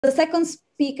The second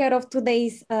speaker of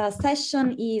today's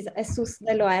session is Jesus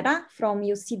de Loera from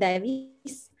UC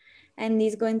Davis, and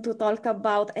he's going to talk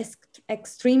about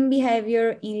extreme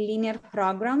behavior in linear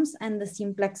programs and the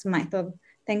simplex method.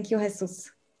 Thank you,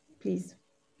 Jesus. Please.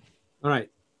 All right.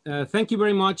 Thank you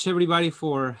very much, everybody,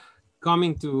 for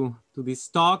coming to this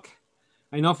talk.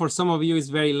 I know for some of you it's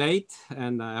very late,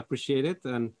 and I appreciate it.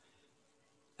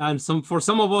 And for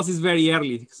some of us it's very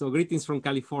early. So greetings from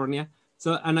California.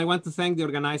 And I want to thank the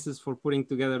organizers for putting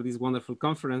together this wonderful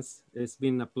conference. It's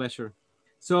been a pleasure.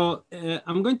 So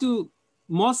I'm going to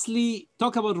mostly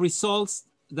talk about results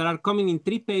that are coming in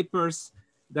 3 papers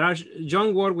that are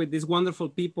joint work with these wonderful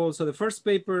people. So the first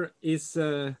paper is,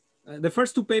 the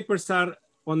first 2 papers are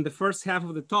on the first half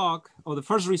of the talk, or the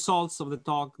first results of the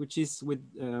talk, which is with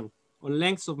on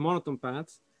lengths of monotone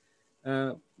paths.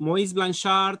 Moïse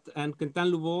Blanchard and Quentin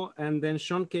Louveau, and then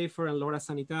Sean Kafer and Laura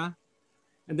Sanita.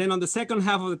 And then on the second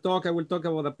half of the talk, I will talk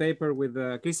about a paper with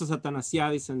Christos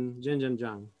Athanasiadis and Zhenjian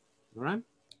Zhang. All right?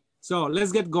 So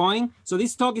let's get going. So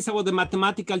this talk is about the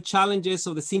mathematical challenges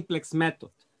of the simplex method.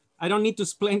 I don't need to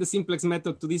explain the simplex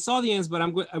method to this audience, but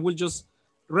I will just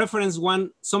reference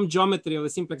some geometry of the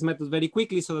simplex method very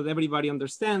quickly so that everybody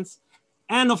understands.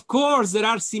 And of course, there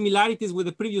are similarities with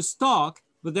the previous talk,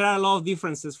 but there are a lot of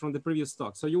differences from the previous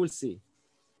talk. So you will see.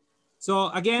 So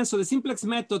again, so the simplex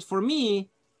method for me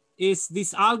is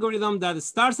this algorithm that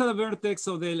starts at a vertex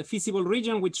of the feasible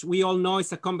region, which we all know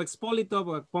is a convex polytope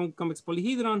or a convex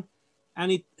polyhedron.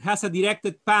 And it has a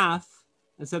directed path.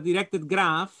 It's a directed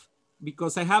graph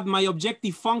because I have my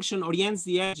objective function orients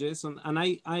the edges, and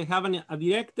I have a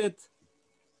directed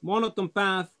monotone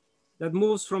path that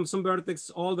moves from some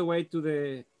vertex all the way to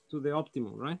the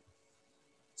optimal, right?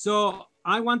 So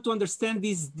I want to understand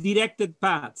these directed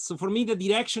paths. So for me, the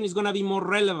direction is going to be more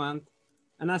relevant.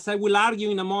 And as I will argue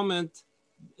in a moment,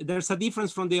 there's a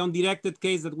difference from the undirected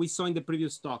case that we saw in the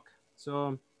previous talk.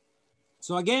 So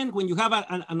again, when you have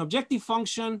an objective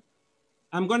function,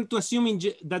 I'm going to assume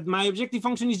that my objective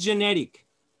function is generic.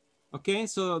 Okay,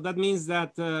 so that means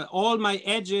that all my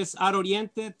edges are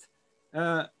oriented.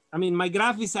 My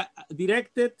graph is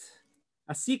directed,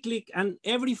 acyclic, and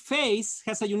every face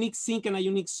has a unique sink and a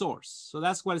unique source. So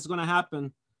that's what is going to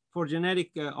happen for generic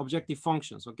objective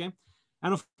functions, okay?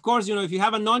 And of course, if you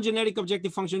have a non-generic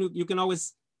objective function, you can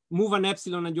always move an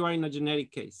epsilon and you are in a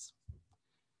generic case.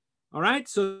 All right,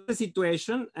 so the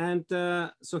situation. And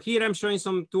so here I'm showing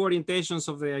 2 orientations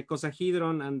of the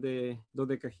icosahedron and the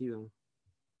dodecahedron.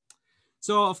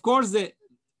 So of course,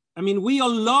 we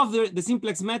all love the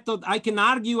simplex method. I can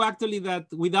argue actually that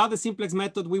without the simplex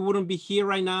method, we wouldn't be here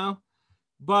right now,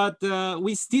 but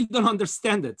we still don't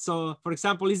understand it. So for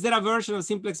example, is there a version of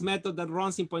simplex method that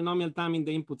runs in polynomial time in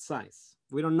the input size?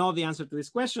 We don't know the answer to this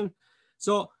question.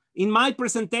 So in my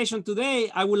presentation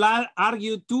today, I will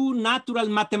argue 2 natural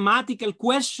mathematical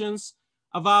questions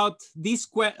about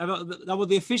about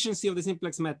the efficiency of the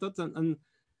simplex method. And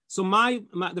so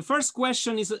the first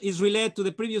question is related to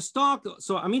the previous talk.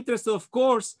 So I'm interested, of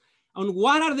course, on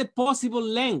what are the possible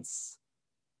lengths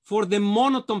for the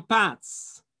monotone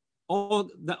paths on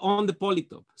the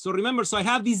polytope. So remember, so I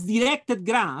have this directed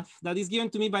graph that is given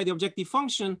to me by the objective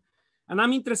function, and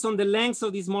I'm interested in the lengths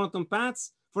of these monotone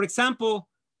paths. For example,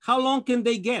 how long can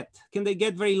they get? Can they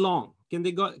get very long? Can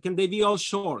they be all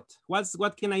short?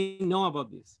 What can I know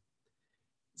about this?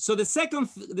 So the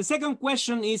second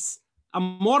question is a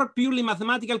more purely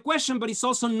mathematical question, but it's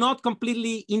also not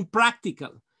completely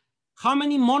impractical. How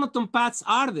many monotone paths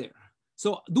are there?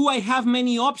 So do I have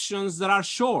many options that are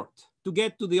short to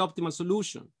get to the optimal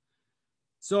solution?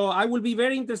 So I will be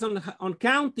very interested on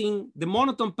counting the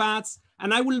monotone paths,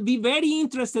 and I will be very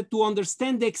interested to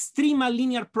understand the extremal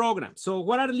linear programs. So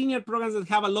what are the linear programs that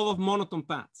have a lot of monotone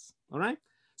paths? All right.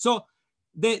 So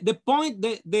the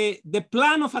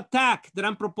plan of attack that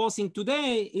I'm proposing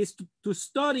today is to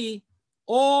study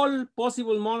all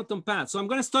possible monotone paths. So I'm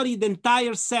going to study the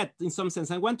entire set in some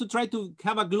sense. I want to try to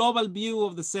have a global view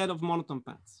of the set of monotone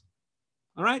paths.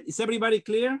 All right. Is everybody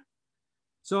clear?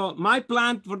 So my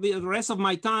plan for the rest of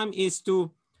my time is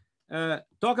to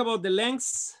talk about the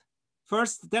lengths.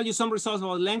 First, tell you some results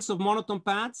about lengths of monotone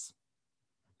paths.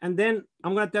 And then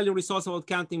I'm going to tell you results about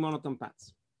counting monotone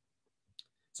paths.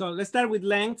 So let's start with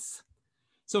lengths.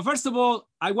 So first of all,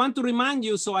 I want to remind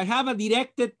you, so I have a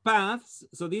directed path.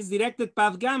 So this directed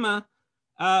path gamma.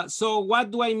 So what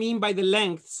do I mean by the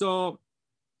length? So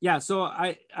yeah, so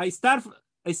I start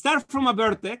from a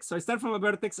vertex. So I start from a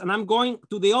vertex and I'm going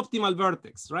to the optimal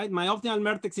vertex, right? My optimal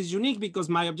vertex is unique because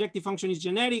my objective function is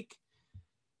generic.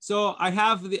 So I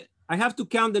have to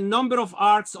count the number of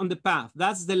arcs on the path.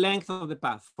 That's the length of the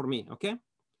path for me, okay?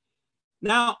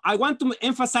 Now, I want to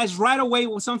emphasize right away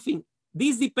with something.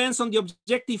 This depends on the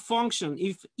objective function.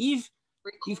 If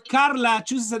Carla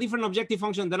chooses a different objective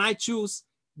function than I choose,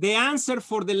 the answer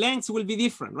for the lengths will be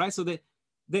different, right? So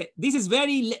this is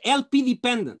very LP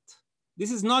dependent.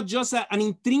 This is not just an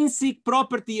intrinsic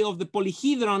property of the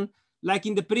polyhedron, like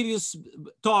in the previous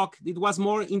talk. It was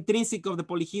more intrinsic of the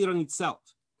polyhedron itself.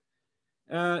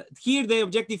 Here, the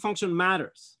objective function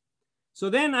matters. So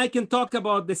then I can talk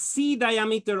about the C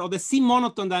diameter or the C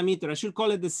monotone diameter. I should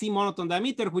call it the C monotone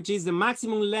diameter, which is the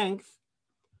maximum length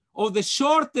of the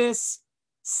shortest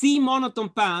C monotone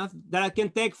path that I can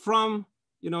take from,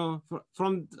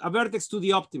 from a vertex to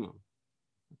the optimum.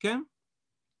 Okay.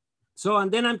 So,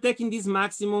 and then I'm taking this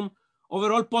maximum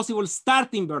over all possible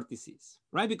starting vertices,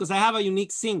 right? Because I have a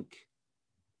unique sink.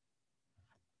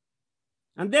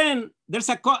 And then there's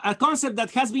a concept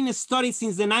that has been studied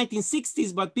since the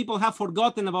 1960s, but people have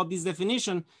forgotten about this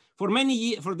definition. For many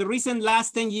years, for the recent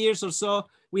last 10 years or so,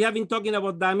 we have been talking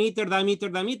about diameter,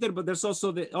 but there's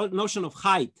also the notion of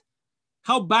height.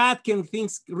 How bad can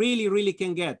things really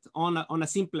can get on a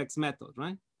simplex method,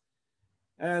 right?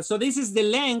 So this is the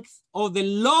length of the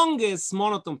longest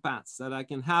monotone paths that I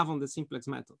can have on the simplex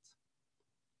method.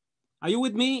 Are you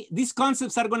with me? These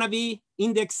concepts are going to be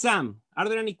in the exam. Are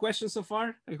there any questions so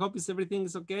far? I hope everything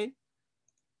is okay.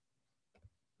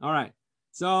 All right.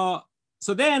 So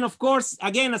then, of course,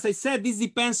 again, as I said, this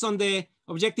depends on the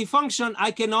objective function. I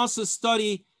can also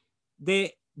study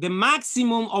the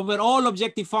maximum over all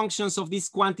objective functions of these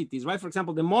quantities, right? For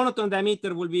example, the monotone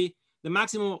diameter will be the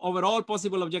maximum over all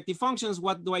possible objective functions.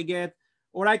 What do I get?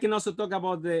 Or I can also talk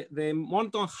about the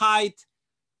monotone height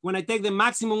when I take the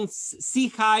maximum C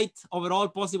height over all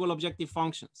possible objective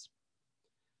functions.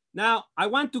 Now, I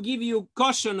want to give you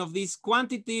caution of these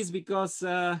quantities because,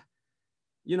 I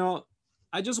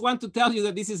just want to tell you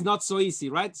that this is not so easy,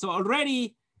 right? So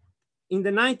already in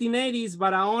the 1980s,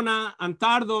 Barahona and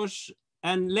Tardos,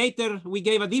 and later we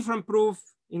gave a different proof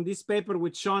in this paper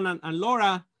with Sean and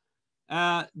Loera,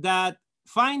 that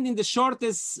finding the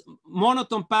shortest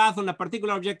monotone path on a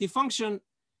particular objective function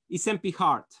is NP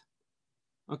hard.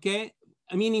 Okay,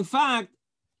 I mean, in fact,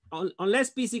 unless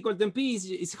P is equal to P,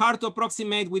 it's hard to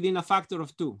approximate within a factor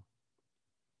of 2.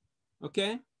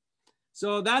 Okay,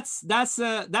 so that's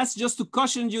just to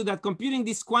caution you that computing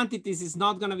these quantities is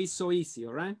not going to be so easy.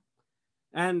 All right,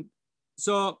 and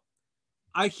so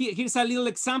here's a little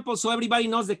example so everybody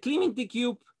knows the Clementi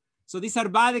cube. So these are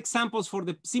bad examples for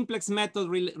the simplex method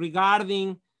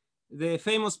regarding the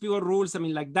famous pivot rules. I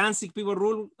mean, like Danzig pivot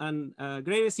rule and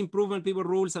greatest improvement pivot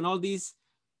rules and all these.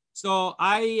 So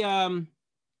I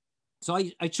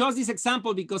chose this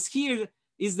example because here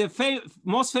is the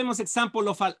most famous example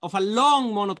of a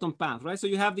long monotone path, right? So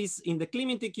you have this in the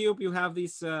Clementi cube, you have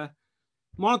this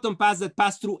monotone paths that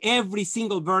pass through every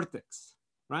single vertex,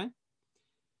 right?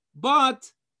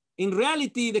 But in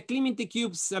reality, the Clementi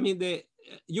cubes, I mean,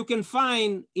 you can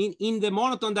find in the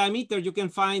monotone diameter, you can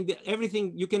find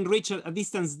everything, you can reach a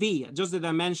distance D, just the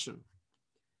dimension.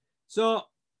 So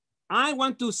I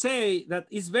want to say that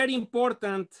it's very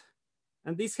important,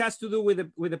 and this has to do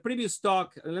with the previous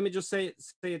talk. Let me just say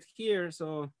it here.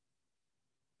 So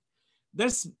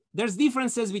there's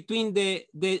differences between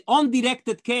the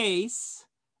undirected case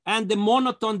and the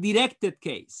monotone directed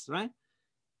case, right?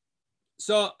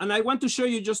 So, and I want to show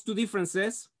you just two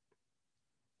differences.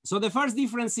 So the first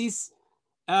difference is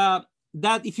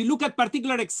that if you look at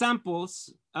particular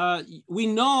examples, we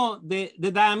know the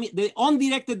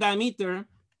undirected diameter.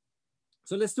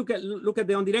 So let's look at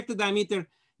the undirected diameter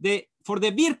for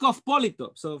the Birkhoff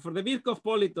polytope. So for the Birkhoff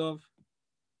polytope,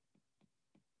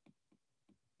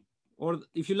 or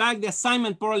if you like the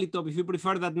assignment polytope, if you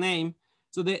prefer that name.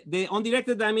 So the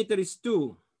undirected diameter is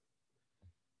 2.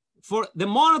 For the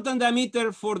monotone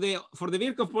diameter for the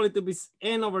Birkhoff polytope is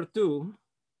n over 2.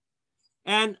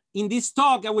 And in this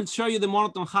talk, I will show you the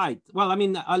monotone height. Well, I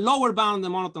mean, a lower bound on the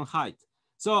monotone height.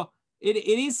 So it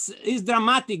is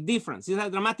dramatic difference. It's a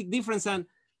dramatic difference. And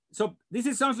so this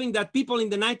is something that people in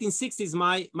the 1960s,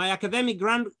 my academic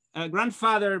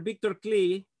grandfather, Victor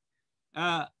Klee,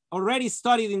 already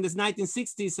studied in the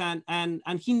 1960s.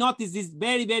 And he noticed this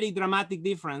very, very dramatic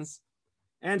difference.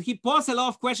 And he posed a lot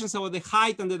of questions about the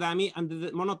height and the diameter and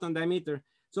the monotone diameter.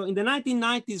 So in the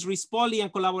 1990s, Rispoli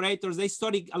and collaborators, they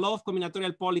studied a lot of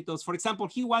combinatorial polytopes. For example,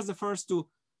 he was the first to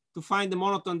find the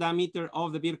monotone diameter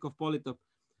of the Birkhoff polytope.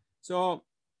 So,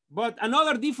 but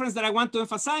another difference that I want to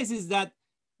emphasize is that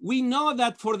we know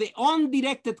that for the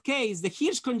undirected case, the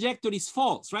Hirsch conjecture is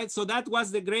false, right? So that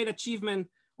was the great achievement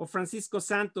of Francisco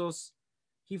Santos.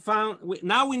 He found,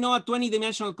 now we know a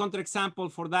 20-dimensional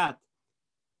counterexample for that.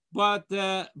 But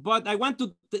I want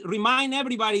to remind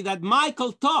everybody that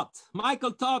Michael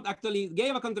Todd actually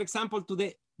gave a counterexample to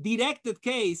the directed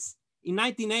case in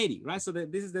 1980, right? So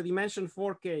this is the dimension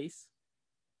 4 case.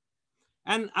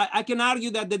 And I can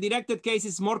argue that the directed case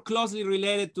is more closely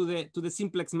related to the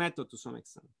simplex method to some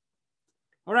extent.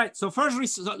 All right, so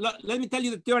first, let me tell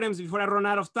you the theorems before I run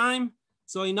out of time.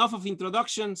 So enough of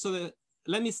introduction. So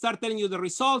let me start telling you the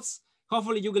results.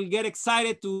 Hopefully you will get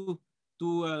excited to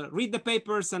read the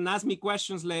papers and ask me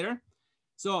questions later.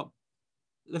 So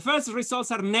the first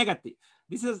results are negative.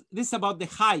 This is about the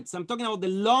heights. I'm talking about the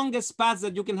longest paths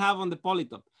that you can have on the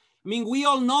polytope. I mean, we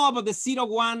all know about the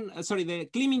the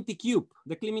Clementi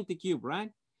cube,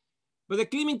 right? But the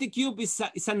Clementi cube is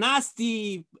a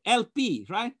nasty LP,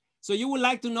 right? So you would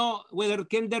like to know whether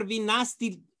can there be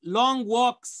nasty long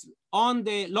walks on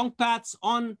the long paths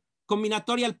on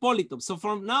combinatorial polytopes. So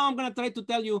from now, I'm gonna try to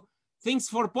tell you things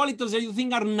for polytopes that you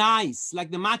think are nice,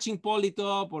 like the matching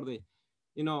polytope or the,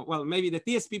 well, maybe the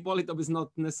TSP polytope is not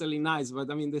necessarily nice,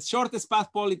 but I mean the shortest path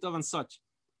polytope and such.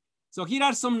 So here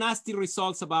are some nasty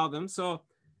results about them. So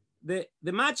the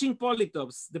matching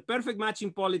polytopes, the perfect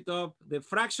matching polytope, the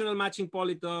fractional matching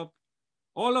polytope,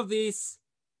 all of these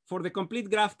for the complete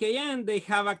graph Kn, they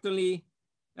have actually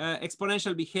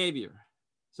exponential behavior.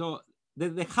 So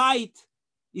the height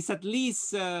is at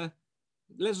least,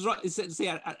 let's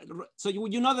say, so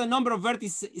you know the number of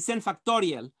vertices is n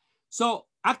factorial. So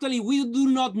actually we do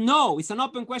not know, it's an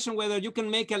open question whether you can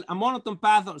make a monotone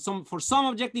path or for some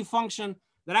objective function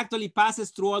that actually passes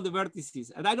through all the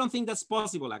vertices. And I don't think that's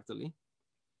possible actually,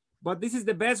 but this is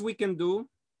the best we can do.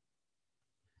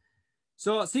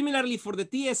 So similarly for the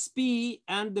TSP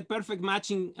and the perfect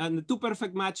matching and the two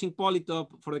perfect matching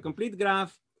polytope for the complete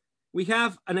graph, we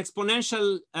have an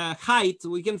exponential height.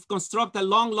 We can construct a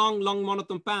long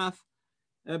monotone path,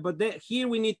 but here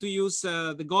we need to use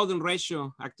the golden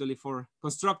ratio actually for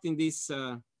constructing this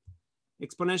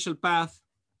exponential path.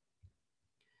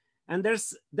 And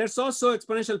there's also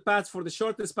exponential paths for the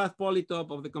shortest path polytope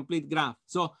of the complete graph.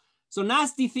 So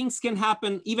nasty things can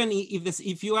happen even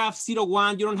if you have 0,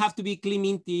 1, you don't have to be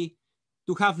Clementi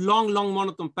to have long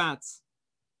monotone paths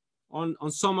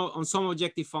on some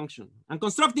objective function. And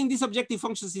constructing these objective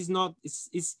functions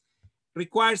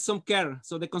requires some care.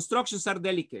 So the constructions are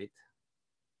delicate.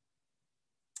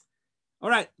 All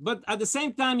right, but at the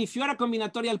same time, if you are a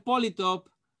combinatorial polytope,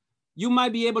 you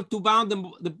might be able to bound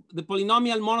the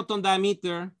polynomial monotone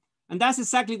diameter. And that's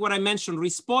exactly what I mentioned.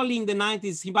 Rispoli in the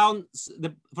 90s, he bound,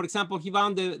 for example, he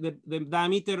bound the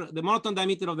diameter, the monotone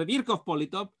diameter of the Birkhoff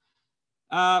polytope.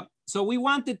 So we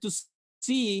wanted to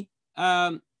see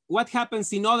what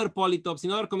happens in other polytopes,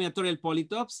 in other combinatorial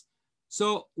polytopes.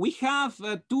 So we have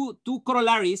two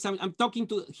corollaries. I'm talking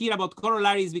here about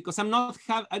corollaries because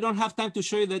I don't have time to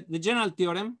show you the general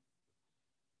theorem.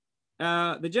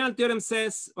 The general theorem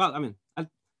says, well, I mean,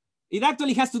 it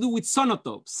actually has to do with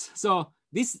sonotopes. So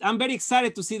I'm very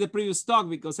excited to see the previous talk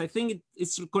because I think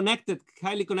it's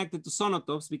highly connected to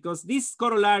sonotopes, because this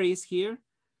corollaries here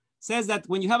says that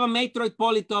when you have a matroid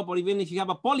polytope, or even if you have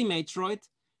a polymatroid,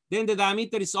 then the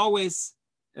diameter is always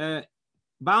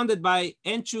bounded by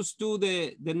n choose 2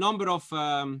 the number of,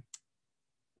 the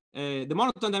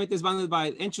monotone diameter is bounded by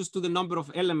n choose 2 the number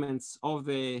of elements of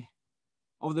the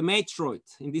matroid.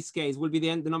 In this case, will be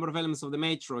the number of elements of the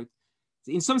matroid.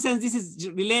 In some sense, this is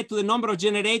related to the number of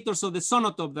generators of the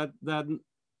sonotope that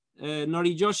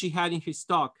Norijoshi had in his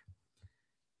talk.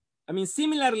 I mean,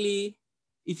 similarly,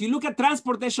 if you look at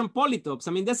transportation polytopes,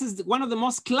 I mean, this is one of the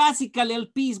most classical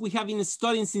LPs we have been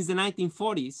studying since the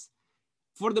 1940s.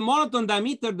 For the monotone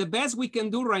diameter, the best we can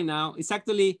do right now is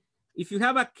actually, if you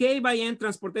have a k by n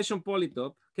transportation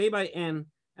polytope, k by n,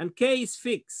 and k is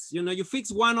fixed, you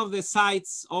fix one of the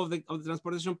sides of the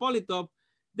transportation polytope,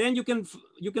 then you can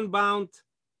bound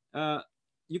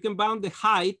the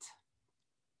height,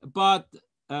 but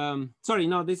sorry,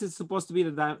 no, this is supposed to be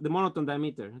the monotone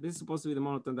diameter. This is supposed to be the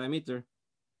monotone diameter.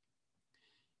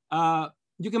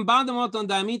 You can bound the monotone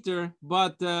diameter,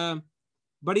 but it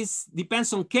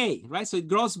depends on k, right? So it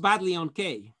grows badly on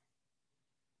k.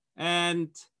 And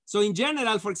so in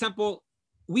general, for example,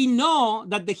 we know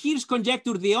that the Hirsch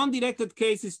conjecture, the undirected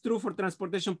case, is true for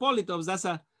transportation polytopes. That's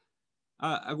a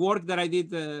work that I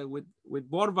did with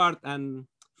Borvard and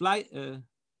Feilsner,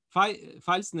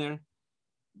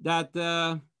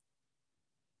 that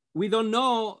we don't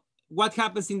know what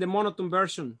happens in the monotone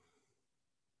version.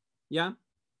 Yeah.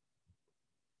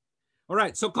 All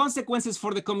right. So consequences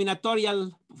for some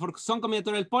combinatorial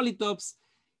polytopes.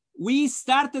 We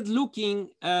started looking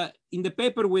in the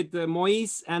paper with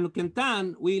Moïse and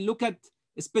Quentin. We look at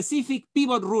specific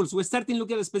pivot rules. We're starting to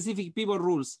look at specific pivot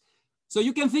rules. So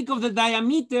you can think of the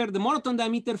diameter, the monotone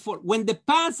diameter, for when the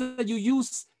paths that you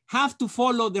use have to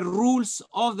follow the rules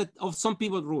of some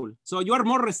pivot rule. So you are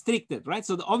more restricted, right?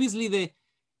 So obviously,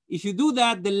 if you do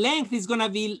that, the length is going to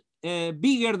be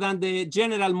bigger than the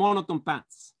general monotone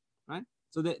paths, right?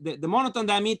 So the monotone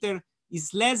diameter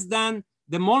is less than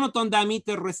the monotone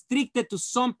diameter restricted to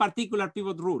some particular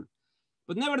pivot rule.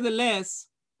 But nevertheless,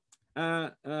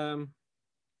 you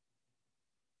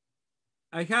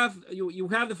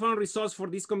have the following results for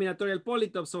this combinatorial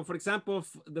polytope. So for example,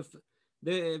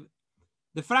 the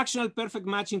fractional perfect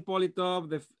matching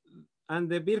polytope and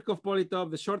the Birkhoff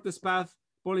polytope, the shortest path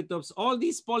polytopes, all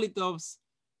these polytopes,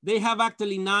 they have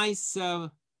actually nice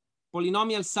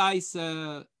polynomial size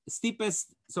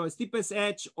steepest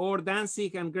edge or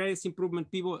Danzig and greatest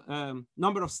improvement pivot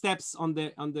number of steps on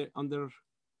their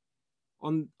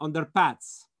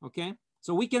paths. Okay,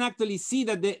 so we can actually see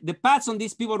that the paths on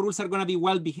these pivot rules are going to be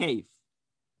well behaved.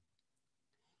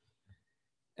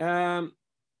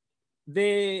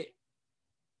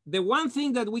 The one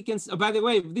thing that we can, by the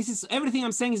way, this is everything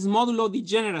I'm saying is modulo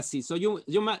degeneracy. So you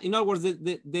in other words,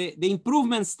 the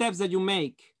improvement steps that you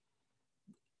make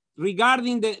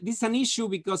regarding this is an issue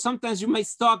because sometimes you may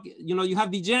stock, you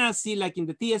have degeneracy like in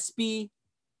the TSP.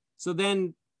 So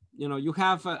then, you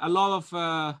have a lot of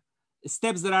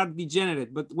steps that are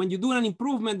degenerate. But when you do an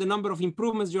improvement, the number of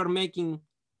improvements you are making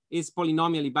is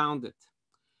polynomially bounded.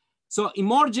 So in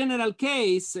more general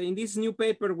case, in this new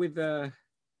paper with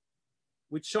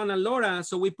Sean and Loera,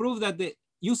 so we prove that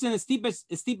using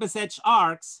steepest edge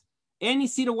arcs, any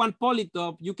 0,1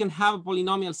 polytope, you can have a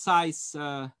polynomial size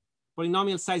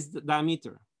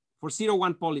diameter for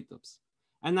 0,1 polytopes.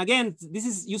 And again, this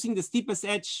is using the steepest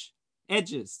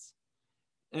edges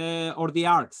or the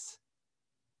arcs.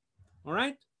 All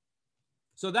right.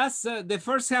 So that's the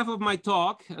first half of my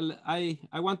talk. I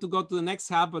want to go to the next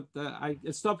half, but I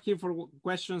stop here for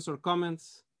questions or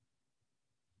comments.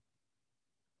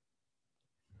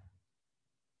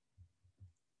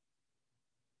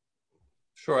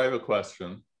 Sure, I have a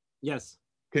question. Yes.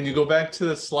 Can you go back to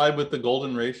the slide with the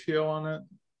golden ratio on it?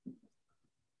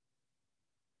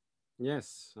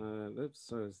 Yes. Oops,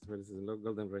 so where is the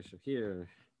golden ratio here?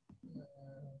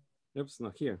 Oops,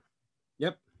 not here.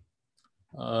 Yep.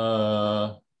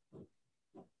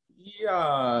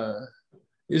 Yeah.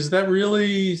 Is that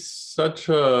really such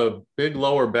a big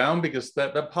lower bound? Because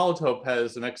that polytope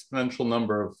has an exponential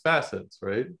number of facets,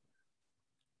 right?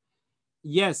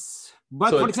 Yes,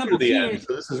 but so for example, the here, end.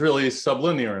 So this is really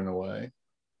sublinear in a way.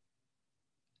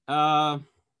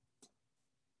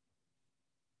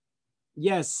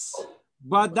 Yes,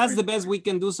 but that's the best we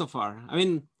can do so far. I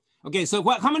mean, okay, so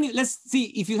how many, let's see,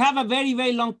 if you have a very,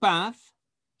 very long path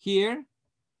here,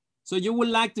 so you would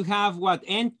like to have what,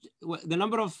 the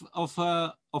number of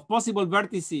possible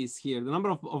vertices here, the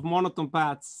number of monotone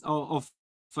paths, of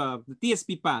the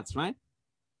TSP paths, right?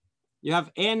 You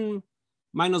have n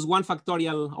minus 1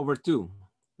 factorial over 2,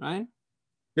 right?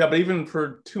 Yeah, but even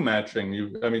for two matching,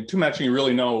 you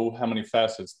really know how many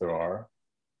facets there are,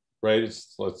 right?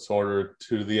 Let's order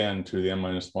 2 to the n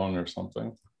minus 1 or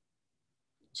something.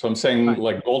 So I'm saying right.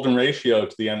 Like golden ratio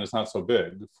to the n is not so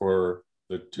big for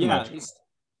the two matching.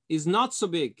 It's not so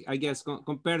big, I guess,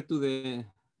 compared to the,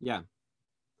 yeah.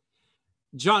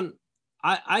 John,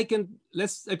 I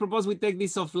propose we take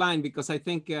this offline because I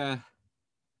think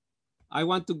I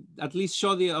want to at least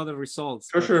show the other results.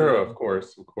 Sure, of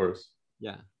course.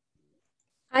 Yeah.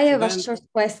 I have a short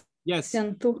question. Yes.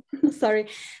 Too. Sorry.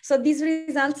 So these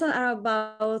results are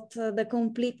about the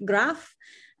complete graph.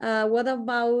 What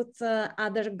about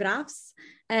other graphs?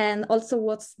 And also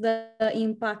what's the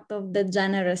impact of the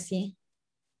degeneracy?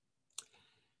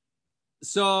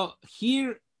 So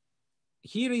here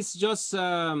is just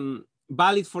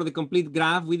valid for the complete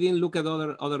graph. We didn't look at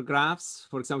other graphs.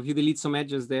 For example, if you delete some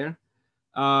edges there.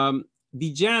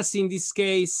 Degeneracy in this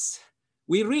case,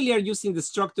 we really are using the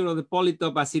structure of the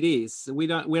polytope as it is.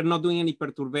 We're not doing any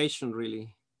perturbation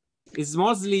really. It's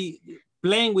mostly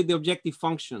playing with the objective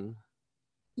function.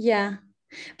 Yeah,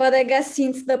 but I guess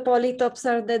since the polytopes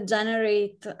are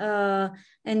degenerate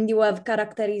and you have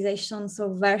characterizations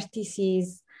of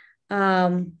vertices,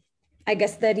 I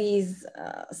guess there is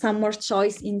some more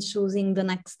choice in choosing the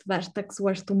next vertex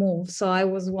where to move. So I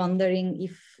was wondering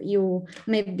if you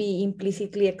maybe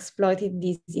implicitly exploited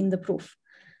this in the proof.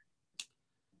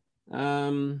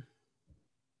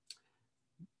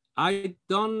 I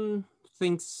don't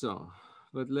think so,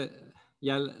 but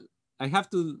yeah, I have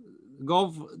to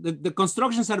go. The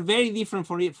constructions are very different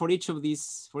for each of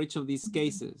these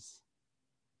cases.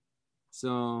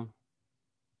 So,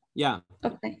 yeah.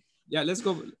 Okay. Yeah, let's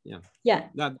go. Yeah. Yeah.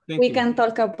 Thank we you. can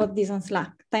talk about this on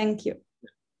Slack. Thank you.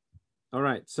 All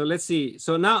right, so let's see.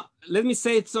 So now let me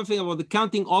say something about the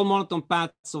counting all monotone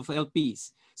paths of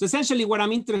LPs. So essentially what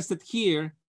I'm interested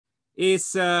here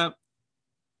is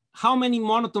how many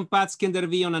monotone paths can there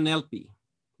be on an LP?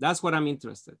 That's what I'm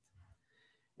interested.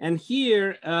 And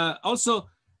here also,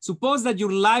 suppose that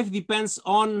your life depends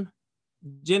on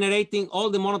generating all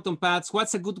the monotone paths.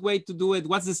 What's a good way to do it?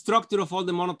 What's the structure of all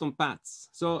the monotone paths?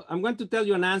 So I'm going to tell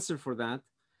you an answer for that.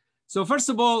 So first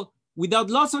of all, without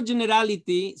loss of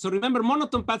generality, so remember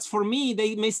monotone paths for me,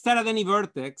 they may start at any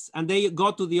vertex and they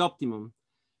go to the optimum.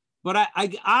 But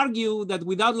I argue that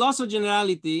without loss of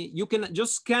generality, you can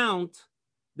just count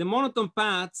the monotone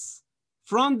paths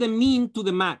from the mean to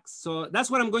the max. So that's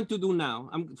what I'm going to do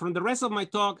now. From the rest of my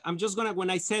talk, I'm just gonna,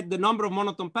 when I said the number of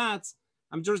monotone paths,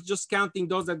 I'm just counting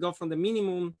those that go from the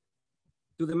minimum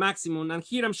to the maximum. And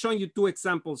here I'm showing you two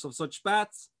examples of such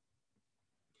paths.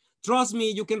 Trust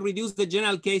me, you can reduce the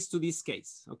general case to this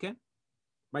case, okay?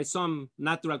 By some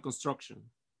natural construction.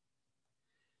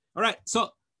 All right,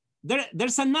 so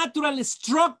there's a natural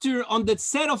structure on the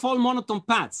set of all monotone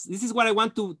paths. This is what I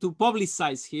want to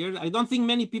publicize here. I don't think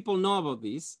many people know about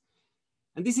this.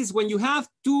 And this is when you have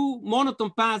two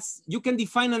monotone paths, you can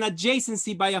define an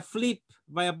adjacency by a flip,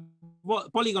 by a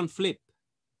polygon flip.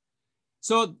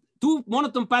 So two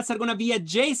monotone paths are gonna be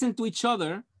adjacent to each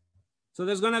other. So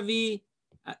there's gonna be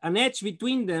an edge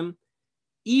between them.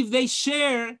 If they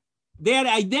share, they're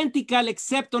identical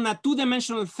except on a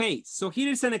two-dimensional face. So here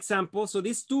is an example. So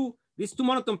these two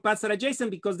monotone paths are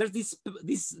adjacent because there's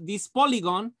this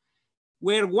polygon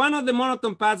where one of the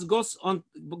monotone paths goes on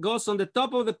the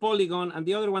top of the polygon and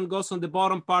the other one goes on the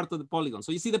bottom part of the polygon.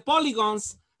 So you see the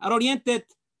polygons are oriented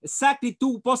exactly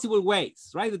two possible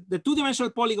ways, right? The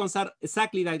two-dimensional polygons are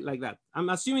exactly like that. I'm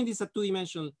assuming this is a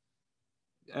two-dimensional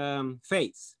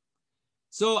face.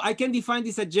 So I can define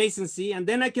this adjacency and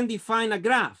then I can define a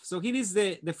graph. So here is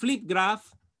the flip graph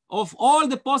of all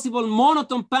the possible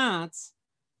monotone paths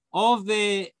of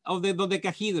the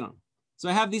dodecahedron. So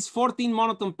I have these 14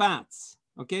 monotone paths,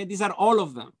 okay? These are all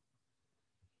of them.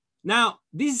 Now,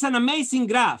 this is an amazing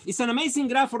graph. It's an amazing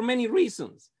graph for many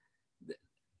reasons.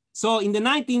 So in the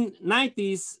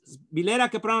 1990s, Loera,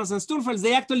 Kapranos, and Sturmfeld,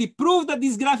 they actually proved that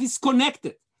this graph is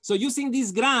connected. So using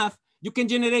this graph, you can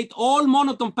generate all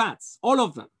monotone paths, all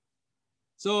of them.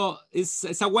 So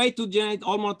it's a way to generate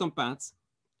all monotone paths.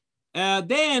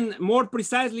 Then more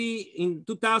precisely in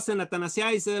 2000,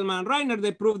 Athanasiadis, Edelman, and Reiner,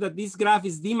 they proved that this graph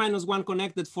is D-1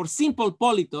 connected for simple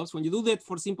polytopes. When you do that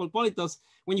for simple polytopes,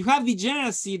 when you have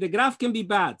degeneracy, the graph can be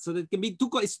bad. So that can be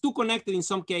it's too connected in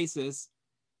some cases.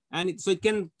 And so it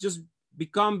can just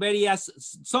become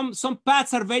some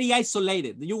paths are very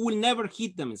isolated. You will never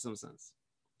hit them in some sense.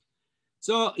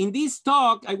 So in this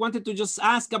talk, I wanted to just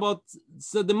ask about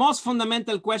the most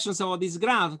fundamental questions about this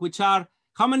graph, which are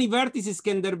how many vertices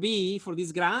can there be for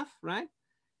this graph, right?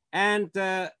 And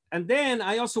then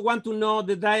I also want to know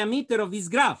the diameter of this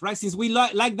graph, right? Since we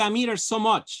like diameter so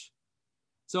much.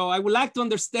 So I would like to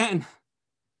understand,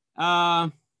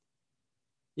 I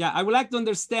would like to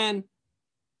understand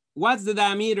what's the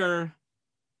diameter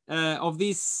of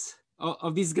this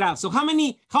graph. So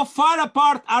how far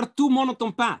apart are two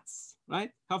monotone paths?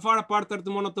 Right? How far apart are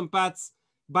the monotone paths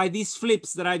by these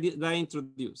flips that I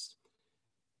introduced?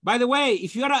 By the way,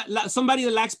 if you are somebody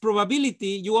that lacks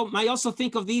probability, you might also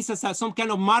think of this as some kind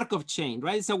of Markov chain,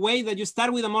 right? It's a way that you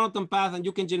start with a monotone path and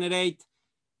you can generate,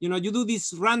 you do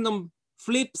these random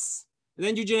flips, and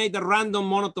then you generate a random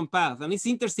monotone path. And it's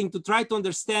interesting to try to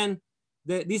understand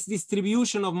this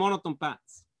distribution of monotone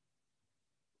paths.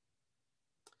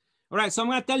 All right, so I'm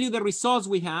gonna tell you the results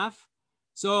we have.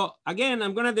 So again,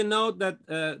 I'm gonna denote that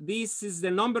this is the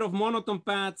number of monotone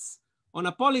paths on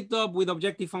a polytope with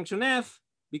objective function f,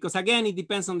 because again, it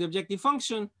depends on the objective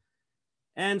function.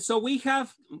 And so we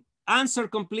have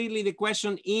answered completely the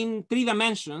question in 3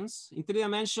 dimensions. In 3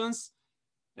 dimensions,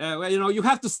 well, you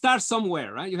have to start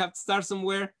somewhere, right? You have to start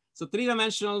somewhere. So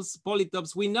 3-dimensional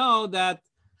polytopes, we know that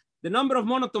the number of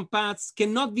monotone paths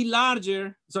cannot be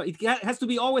larger. So it has to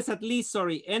be always at least,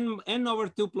 n over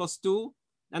 2 plus 2.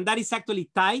 And that is actually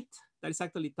tight. That is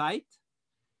actually tight.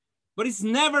 But it's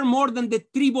never more than the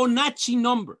Fibonacci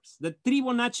numbers. The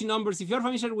Fibonacci numbers, if you're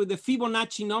familiar with the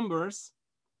Fibonacci numbers,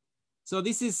 so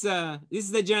this is the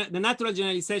natural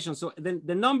generalization. So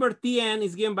the number Tn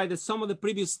is given by the sum of the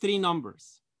previous 3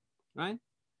 numbers, right?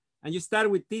 And you start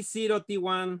with T0,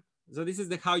 T1. So this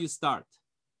is how you start.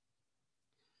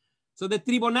 So the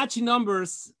Fibonacci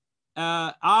numbers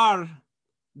are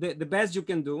the best you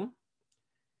can do.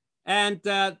 And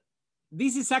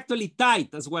this is actually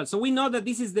tight as well. So we know that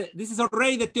this is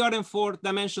already the theorem for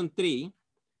dimension 3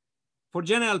 for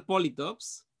general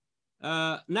polytopes.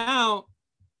 Now,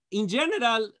 in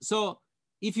general, so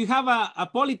if you have a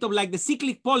polytope like the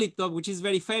cyclic polytope, which is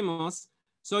very famous,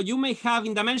 so you may have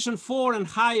in dimension 4 and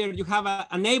higher, you have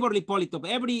a neighborly polytope.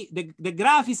 The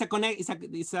graph is a complete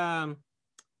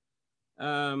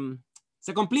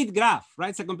graph, right?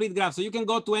 It's a complete graph. So you can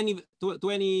go to any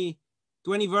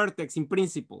vertex in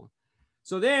principle.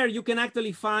 So there you can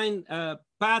actually find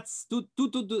paths to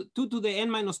the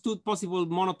n-2 possible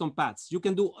monotone paths. You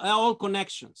can do all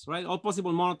connections, right? All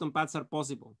possible monotone paths are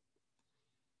possible.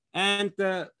 And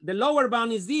the lower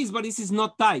bound is this, but this is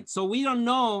not tight. So we don't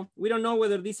know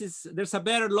whether there's a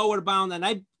better lower bound. And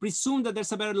I presume that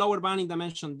there's a better lower bound in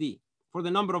dimension D for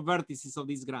the number of vertices of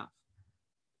this graph.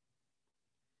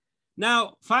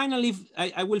 Now, finally,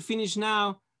 I will finish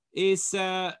now, is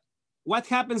what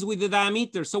happens with the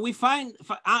diameter. So we find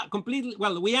completely,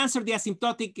 well, we answered the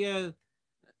asymptotic,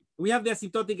 we have the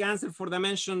asymptotic answer for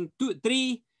dimension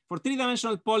 3. For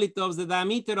 3-dimensional polytopes, the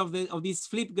diameter of this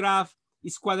flip graph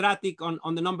is quadratic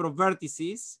on the number of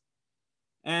vertices.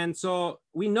 And so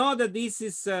we know that this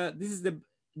is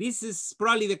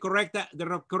probably the correct,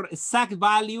 exact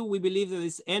value. We believe that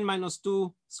it's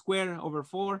n-2 squared over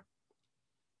 4.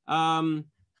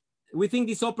 We think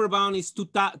this upper bound is too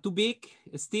big.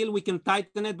 Still, we can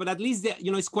tighten it, but at least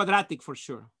it's quadratic for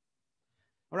sure.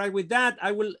 All right, with that,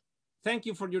 I will thank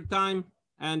you for your time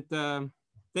and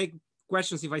take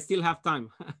questions if I still have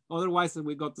time. Otherwise,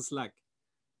 we go to Slack.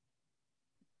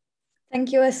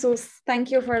 Thank you, Jesus. Thank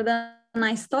you for the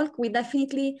nice talk. We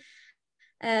definitely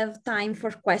have time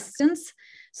for questions.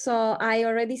 So I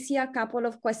already see a couple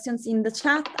of questions in the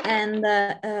chat, and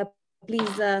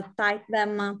please type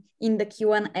them in the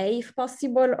Q&A if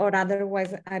possible, or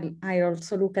otherwise I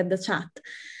also look at the chat.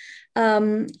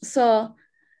 So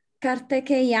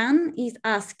Kartikeyan is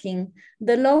asking,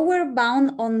 the lower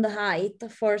bound on the height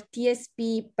for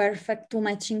TSP perfect to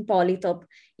matching polytope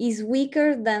is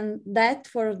weaker than that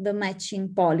for the matching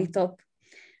polytope.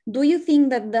 Do you think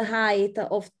that the height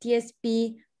of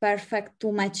TSP perfect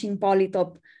to matching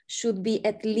polytope should be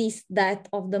at least that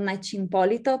of the matching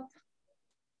polytope?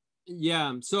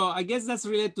 Yeah, so I guess that's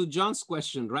related to John's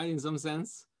question, right? In some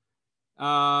sense.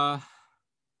 Yeah,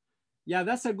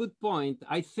 that's a good point.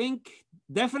 I think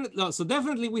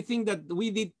definitely we think that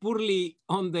we did poorly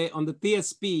on the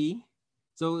TSP.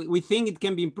 So we think it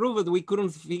can be improved. We couldn't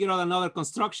figure out another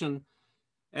construction.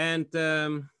 And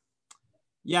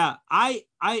yeah, I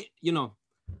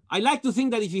like to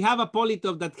think that if you have a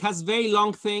polytope that has very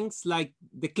long things like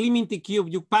the Kliminti cube,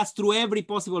 you pass through every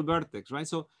possible vertex, right?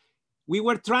 So we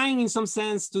were trying in some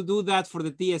sense to do that for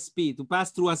the TSP, to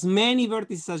pass through as many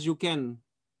vertices as you can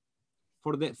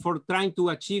for trying to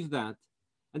achieve that.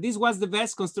 And this was the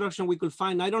best construction we could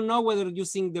find. I don't know whether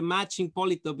using the matching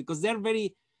polytope, because they're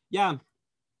very, yeah,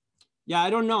 I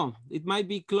don't know. It might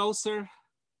be closer.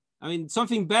 I mean,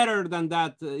 something better than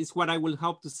that is what I will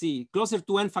hope to see. Closer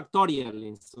to n factorial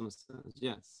in some sense,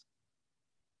 yes.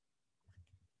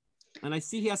 And I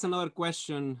see he has another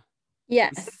question.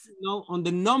 Yes. On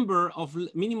the number of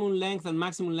minimum length and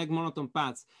maximum length monotone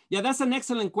paths. Yeah, that's an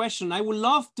excellent question. I would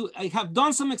love to. I have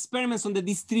done some experiments on the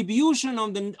distribution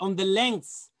on the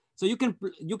lengths. So you can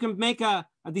make a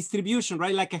distribution,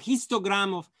 right? Like a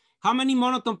histogram of how many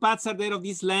monotone paths are there of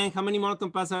this length, how many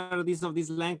monotone paths are these of this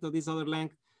length or this other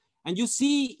length. And you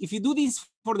see, if you do this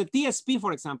for the TSP,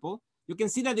 for example, you can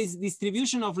see that this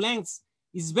distribution of lengths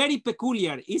is very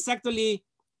peculiar. It's actually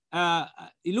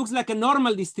it looks like a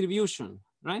normal distribution,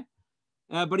 right?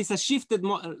 But it's a shifted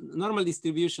normal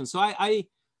distribution. So I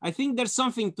think there's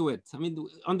something to it. I mean,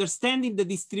 understanding the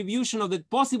distribution of the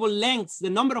possible lengths, the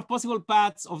number of possible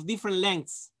paths of different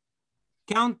lengths,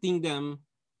 counting them,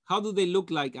 how do they look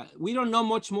like? We don't know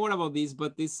much more about this,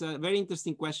 but it's a very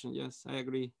interesting question. Yes, I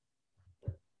agree.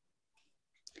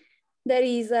 There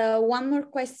is one more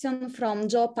question from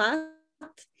Joe Pat.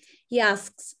 He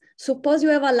asks, suppose you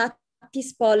have a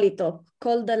lattice polytope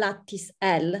called the lattice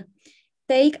L.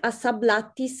 Take a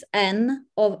sublattice N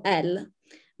of L.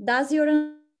 Does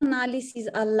your analysis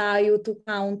allow you to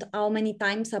count how many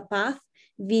times a path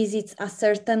visits a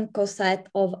certain coset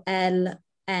of L,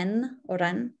 N or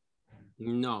N?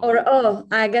 No. Or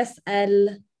I guess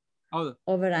L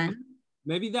over N.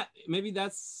 Maybe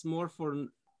that's more for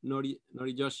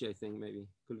Noriyoshi, I think, maybe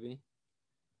could be.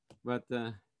 But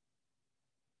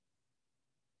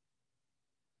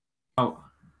oh,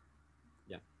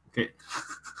 yeah, okay.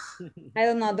 I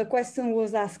don't know. The question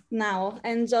was asked now,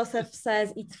 and Joseph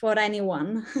says it's for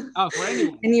anyone. Oh, for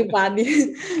anyone.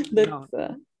 Anybody.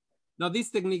 No,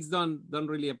 these techniques don't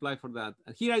really apply for that.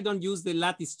 Here, I don't use the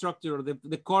lattice structure or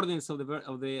the coordinates of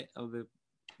the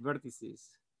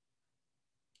vertices.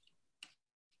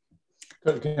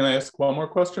 Can I ask one more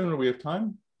question? Do we have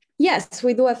time? Yes,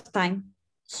 we do have time.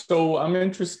 So I'm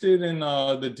interested in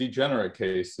the degenerate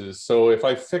cases. So if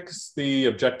I fix the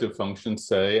objective function,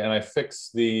 say, and I fix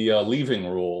the leaving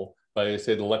rule by,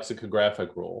 say, the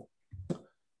lexicographic rule,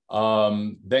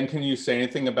 then can you say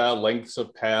anything about lengths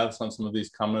of paths on some of these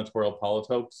combinatorial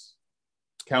polytopes?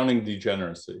 Counting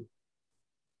degeneracy.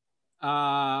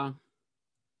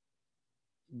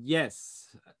 Yes.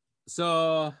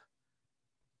 So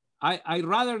I'd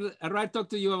rather talk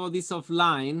to you about this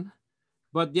offline,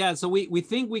 but yeah, so we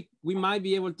think we might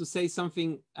be able to say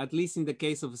something, at least in the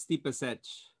case of steepest edge.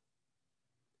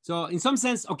 So in some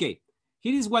sense, okay,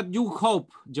 here is what you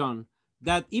hope, John,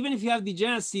 that even if you have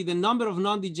degeneracy, the number of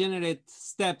non-degenerate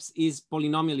steps is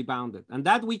polynomially bounded, and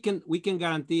that we can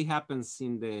guarantee happens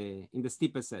in the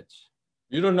steepest edge.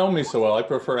 You don't know me so well. I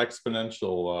prefer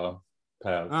exponential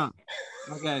paths.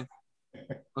 Okay.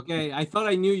 Okay, I thought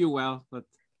I knew you well, but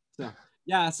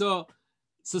yeah, so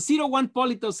 0-1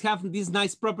 polytopes have this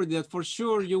nice property that for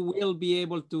sure you will be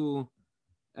able to,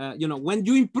 you know, when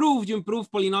you improve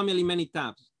polynomially many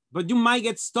times, but you might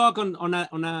get stuck on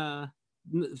a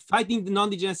fighting the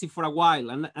non-degeneracy for a while,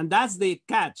 and that's the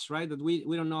catch, right? That we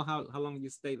don't know how long you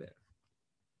stay there.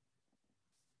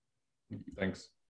 Thanks.